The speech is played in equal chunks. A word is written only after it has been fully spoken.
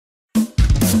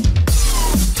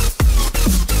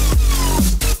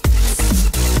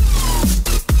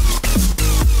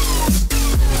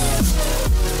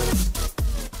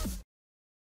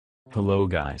Hello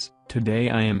guys, today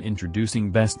I am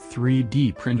introducing best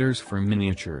 3D printers for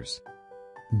miniatures.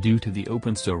 Due to the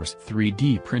open source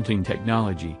 3D printing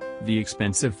technology, the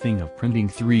expensive thing of printing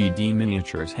 3D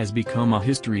miniatures has become a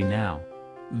history now.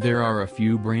 There are a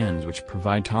few brands which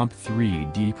provide top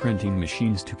 3D printing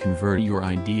machines to convert your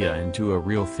idea into a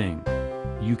real thing.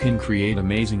 You can create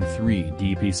amazing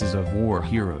 3D pieces of war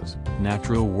heroes,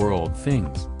 natural world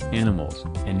things, animals,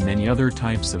 and many other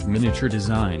types of miniature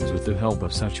designs with the help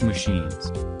of such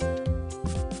machines.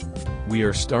 We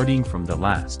are starting from the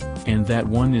last, and that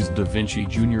one is Vinci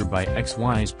Jr by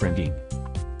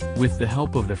XYZprinting. With the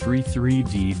help of the free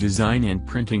 3D design and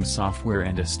printing software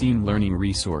and a STEAM learning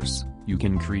resource, you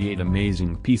can create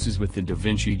amazing pieces with the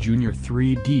Vinci Jr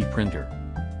 3D printer.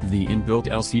 The inbuilt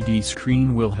LCD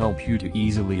screen will help you to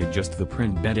easily adjust the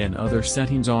print bed and other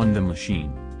settings on the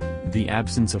machine. The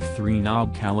absence of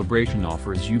 3-knob calibration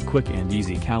offers you quick and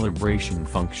easy calibration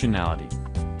functionality.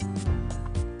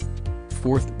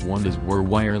 Fourth one is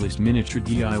wireless miniature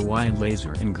DIY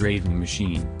laser engraving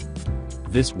machine.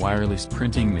 This wireless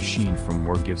printing machine from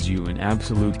War gives you an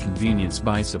absolute convenience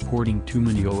by supporting too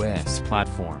many OS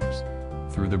platforms.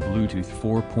 Through the Bluetooth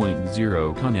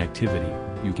 4.0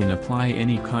 connectivity, you can apply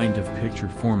any kind of picture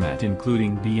format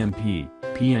including BMP,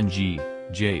 PNG,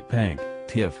 JPEG,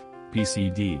 TIFF,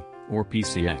 PCD, or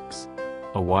PCX.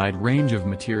 A wide range of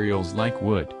materials like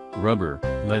wood, rubber,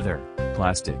 leather,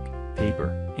 plastic, paper,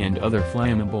 and other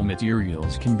flammable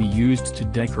materials can be used to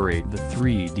decorate the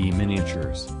 3D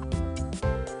miniatures.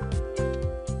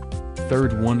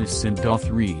 Third one is Sindoh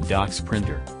 3-Docs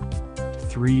printer.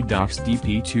 3-Docs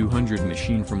DP200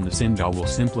 machine from the Sindoh will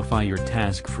simplify your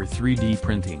task for 3D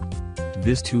printing.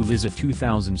 This tool is a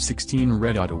 2016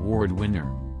 Red Dot Award winner.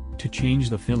 To change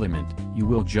the filament, you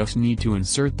will just need to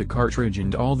insert the cartridge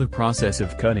and all the process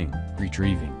of cutting,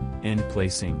 retrieving, and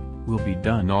placing will be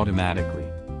done automatically.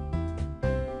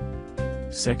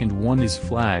 Second one is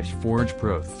Flashforge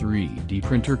Pro 3D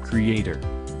printer creator.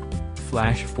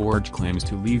 Flashforge claims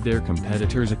to leave their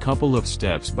competitors a couple of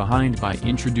steps behind by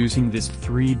introducing this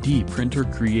 3D printer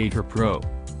creator Pro.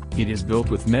 It is built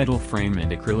with metal frame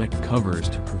and acrylic covers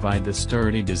to provide the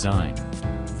sturdy design.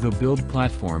 The build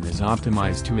platform is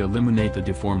optimized to eliminate the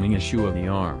deforming issue of the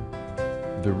arm.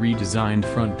 The redesigned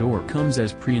front door comes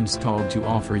as pre-installed to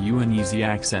offer you an easy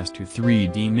access to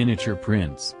 3D miniature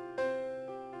prints.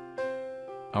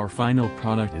 Our final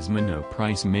product is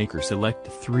Monoprice Maker Select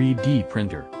 3D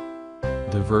printer.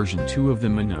 The version 2 of the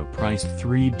Monoprice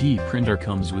 3D printer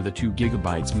comes with a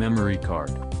 2GB memory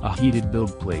card, a heated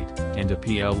build plate, and a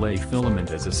PLA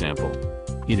filament as a sample.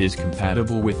 It is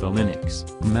compatible with the Linux,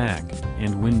 Mac,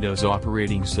 and Windows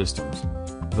operating systems.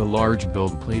 The large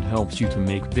build plate helps you to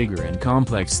make bigger and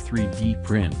complex 3D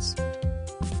prints.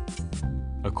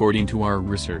 According to our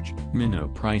research,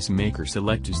 Monoprice Maker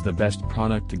Select is the best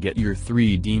product to get your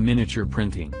 3D miniature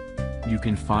printing. You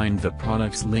can find the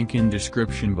product's link in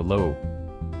description below.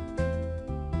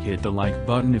 Hit the like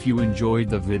button if you enjoyed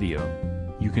the video.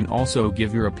 You can also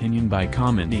give your opinion by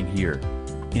commenting here.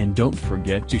 And don't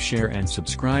forget to share and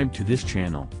subscribe to this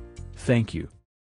channel. Thank you.